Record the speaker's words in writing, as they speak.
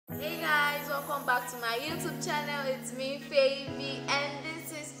Hey guys, welcome back to my YouTube channel. It's me, Favee, and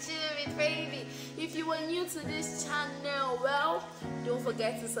this is Chill with Favee. If you are new to this channel, well, don't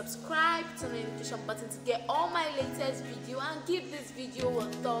forget to subscribe, turn the notification button to get all my latest video, and give this video a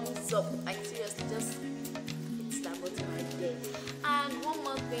thumbs up. Like seriously, just hit that button right there. And one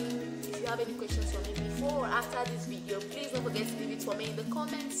more thing, if you have any questions for me before or after this video, please don't forget to leave it for me in the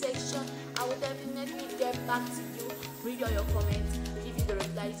comment section. I will definitely get back to you, read all your comments, give you the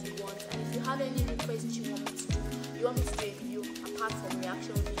replies you want. And if you have any requests you want me to do, you want me to do a video apart from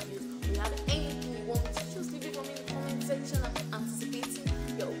reaction videos, or you have anything you want me to, just leave it for me in the comment section. I'm anticipating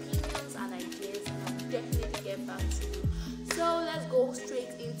your opinions and ideas, and I'll definitely get back to you. So let's go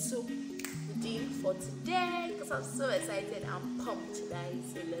straight into the deal for today, because I'm so excited. I'm pumped,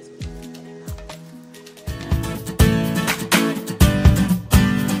 guys. So let's go.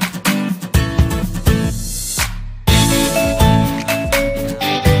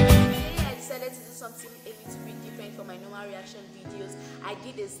 Something a little bit different from my normal reaction videos. I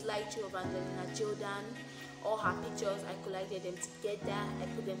did a slideshow of Angelina Jordan, all her pictures. I collided them together. I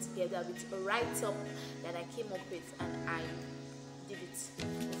put them together with a write-up that I came up with, and I did it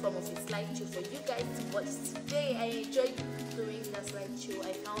in form of a slideshow for you guys to watch today. I enjoyed doing that slideshow.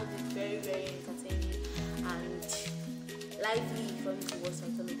 I found it very, very entertaining and lively for me to watch. So I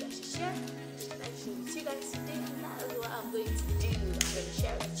thought maybe I should share slideshow with you guys today, and that is what I'm going to do. I'm going to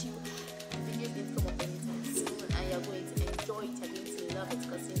share it with you. Videos didn't come up anytime soon, and you're going to enjoy it. You're going to love it,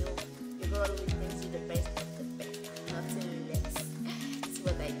 because you know your girl always brings you the best of the best, nothing less. See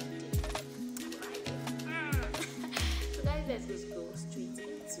what I did. Right. So guys, let's just go straight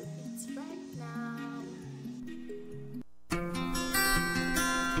into it right now.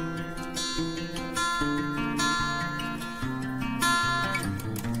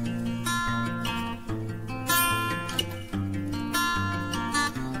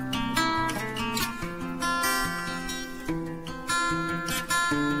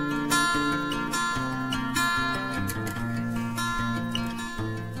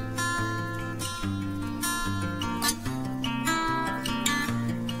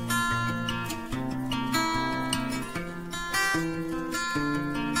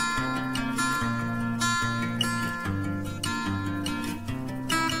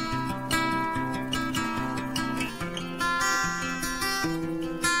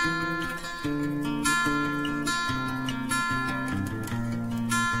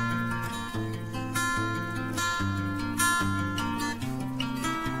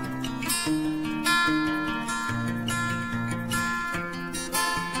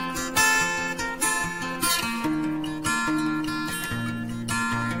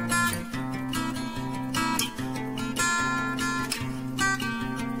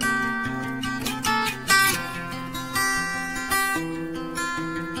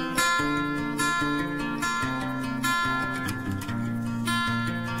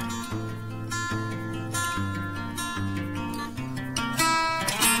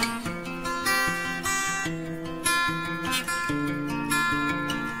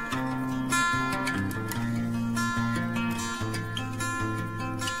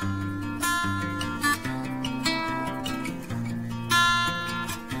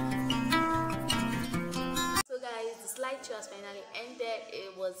 Slideshow has finally ended.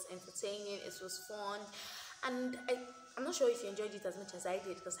 It was entertaining, it was fun, and I'm not sure if you enjoyed it as much as I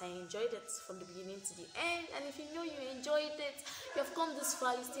did, because I enjoyed it from the beginning to the end. And if you know you enjoyed it, you have come this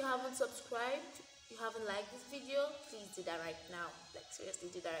far, you still haven't subscribed, you haven't liked this video, please do that right now. Like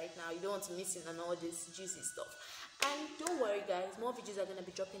seriously, do that right now. You don't want to miss it on all this juicy stuff. And don't worry guys, more videos are going to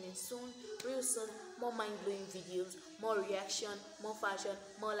be dropping in soon, real soon. More mind-blowing videos, more reaction, more fashion,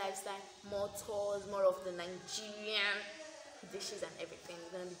 more lifestyle, more tours, more of the Nigerian dishes and everything.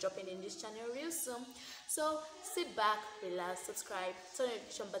 We're going to be dropping in this channel real soon. So sit back, relax, subscribe, turn the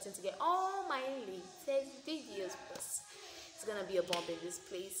notification button to get all my latest videos. Plus, it's going to be a bomb in this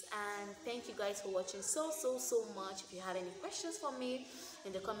place. And thank you guys for watching so much. If you have any questions for me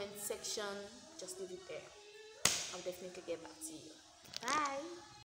in the comment section, just leave it there. I'll definitely get back to you. Bye.